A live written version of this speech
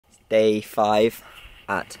Day 5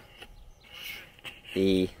 at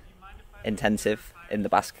the intensive in the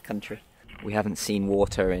Basque Country. We haven't seen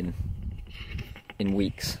water in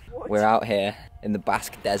weeks. What? We're out here in the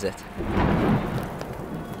Basque desert.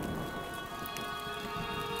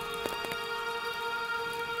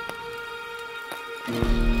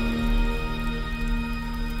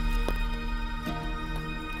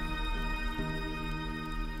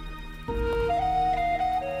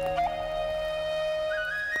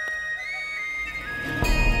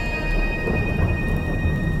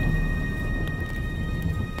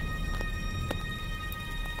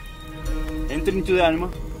 Enter into the animal,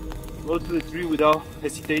 go to the tree without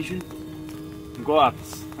hesitation, and go up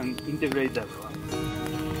and integrate that one.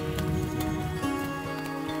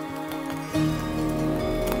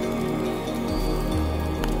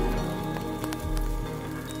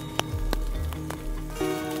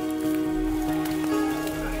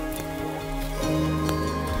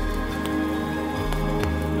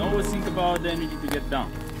 And always think about the energy to get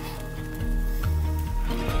down.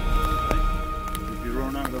 If you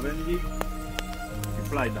run out of energy,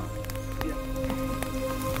 fly down. Yeah.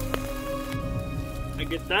 I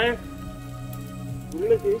get tired. Do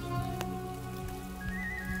like this.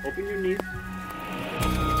 Open your knees.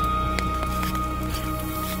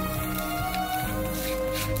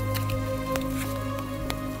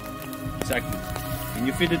 Exactly. Can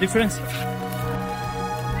you feel the difference?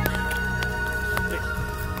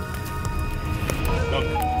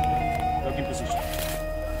 Lock in position.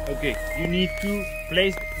 Okay. You need to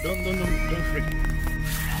place. Don't freak.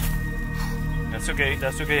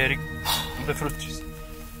 That's okay, Eric. No te frustres.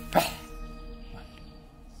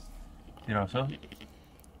 Tira los ojos.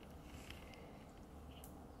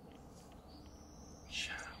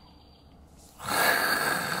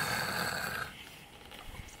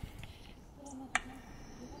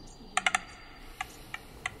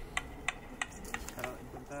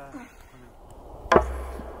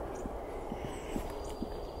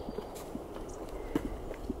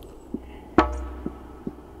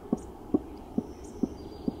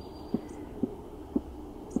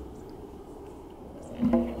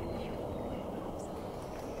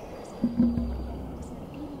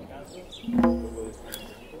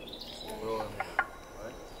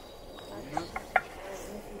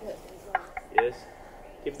 Yes,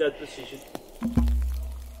 keep that position.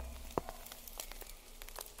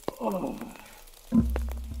 Oh.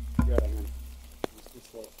 Yeah, man.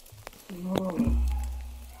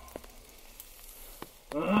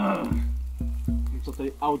 I'm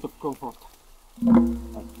totally out of comfort.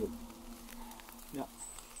 That's good. Yeah.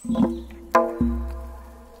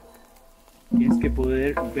 Tienes que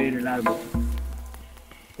poder ver el árbol,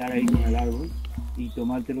 estar ahí con el árbol y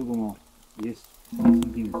tomártelo como 10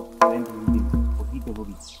 centímetros, 20 centímetros, poquito a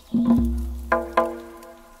poquito.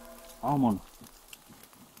 Vámonos.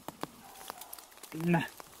 Nah.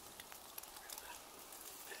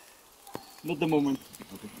 Not the moment.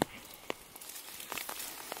 Okay.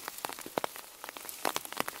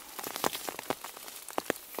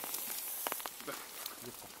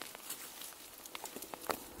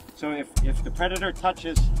 So if the predator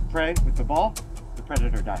touches prey with the ball, the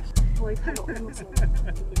predator dies.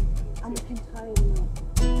 I'm tired now.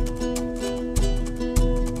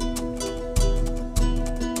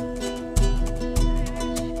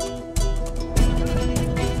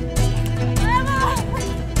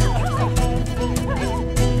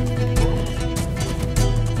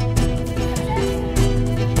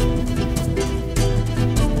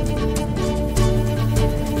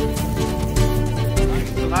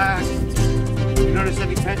 You notice if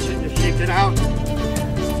you touch it, just shake it out.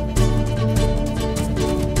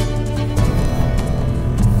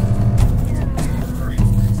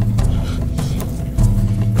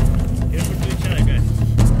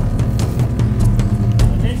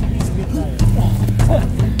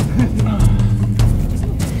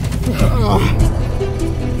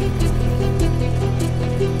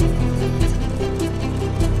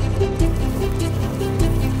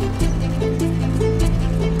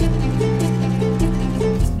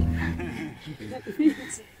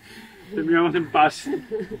 Terminamos en paz.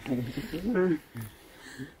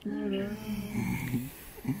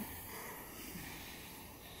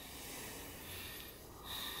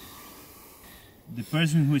 The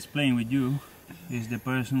person who is playing with you is the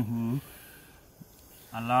person who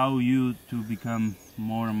allow you to become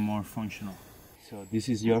more and more functional. So this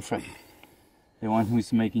is your friend, the one who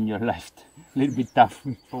is making your life a little bit tough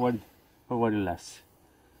for what it lasts.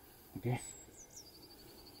 Okay?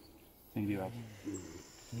 Thank you, Rob.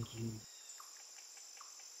 Thank you.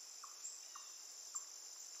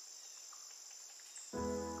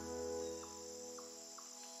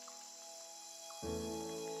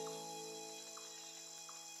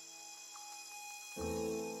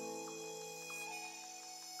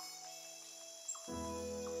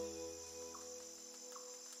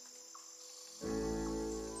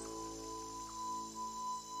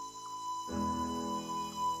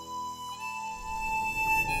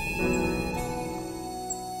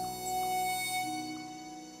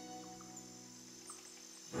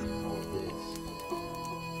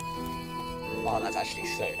 actually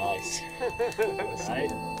so nice.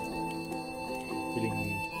 Right? Feeling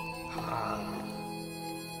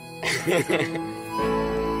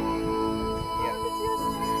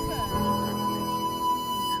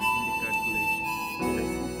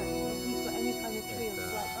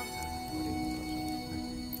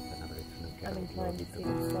I'm inclined to see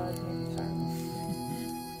the stars maybe.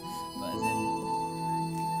 But as in,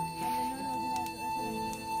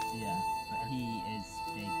 yeah, but he is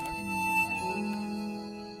big in the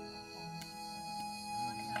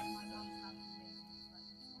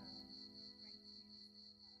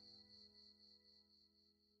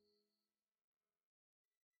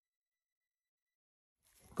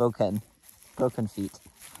broken feet.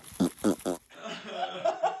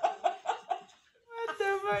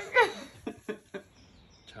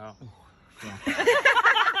 ciao. Yeah.